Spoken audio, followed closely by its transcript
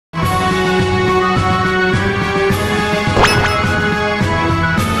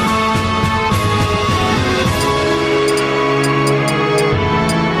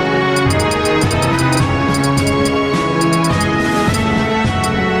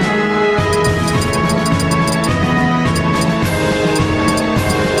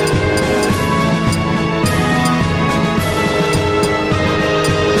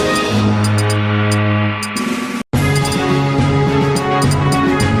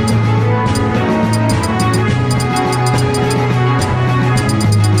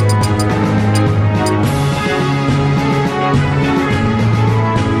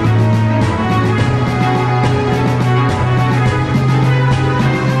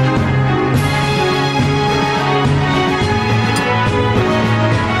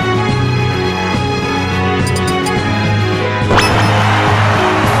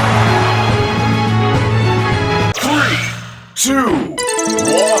2, 1,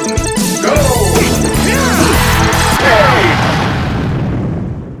 go!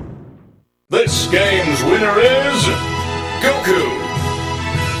 This game's winner is Goku.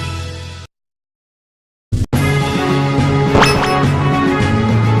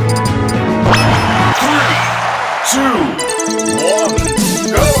 3, 2,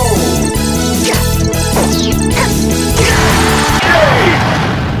 1, go!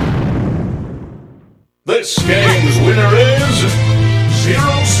 This game's winner is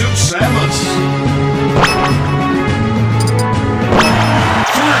Zero Suit Samus.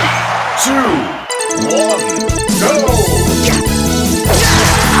 3, 2, 1, go!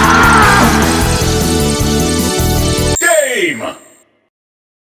 Game!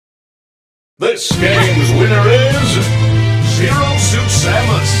 This game's winner is Zero Suit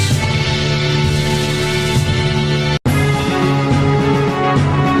Samus.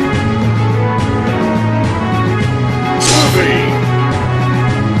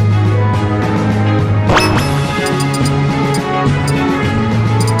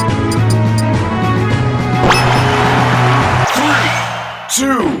 Two,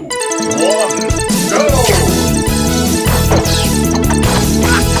 1, go!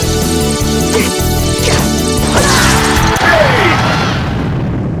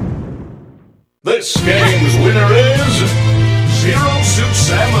 This game's winner is Zero Suit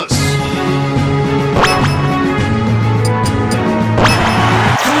Samus.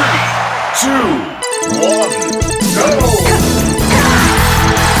 3, 2, 1, go!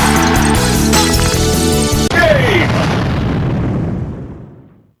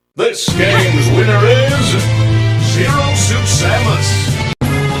 This game's winner is Zero Suit Samus.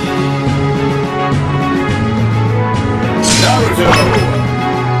 Naruto.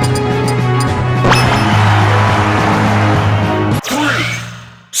 3,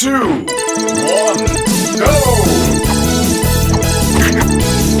 2, 1, go!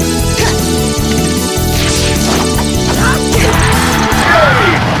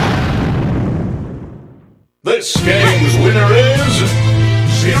 This game's winner is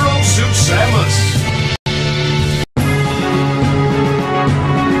Zero Suit Samus.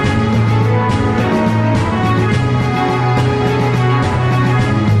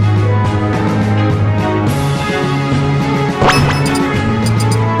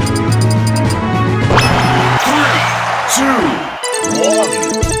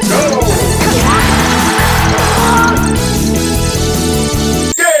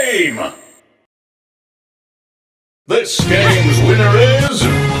 This game's winner is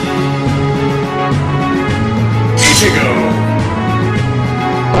Ichigo.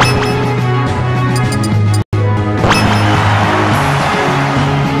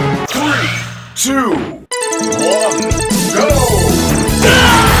 3, 2,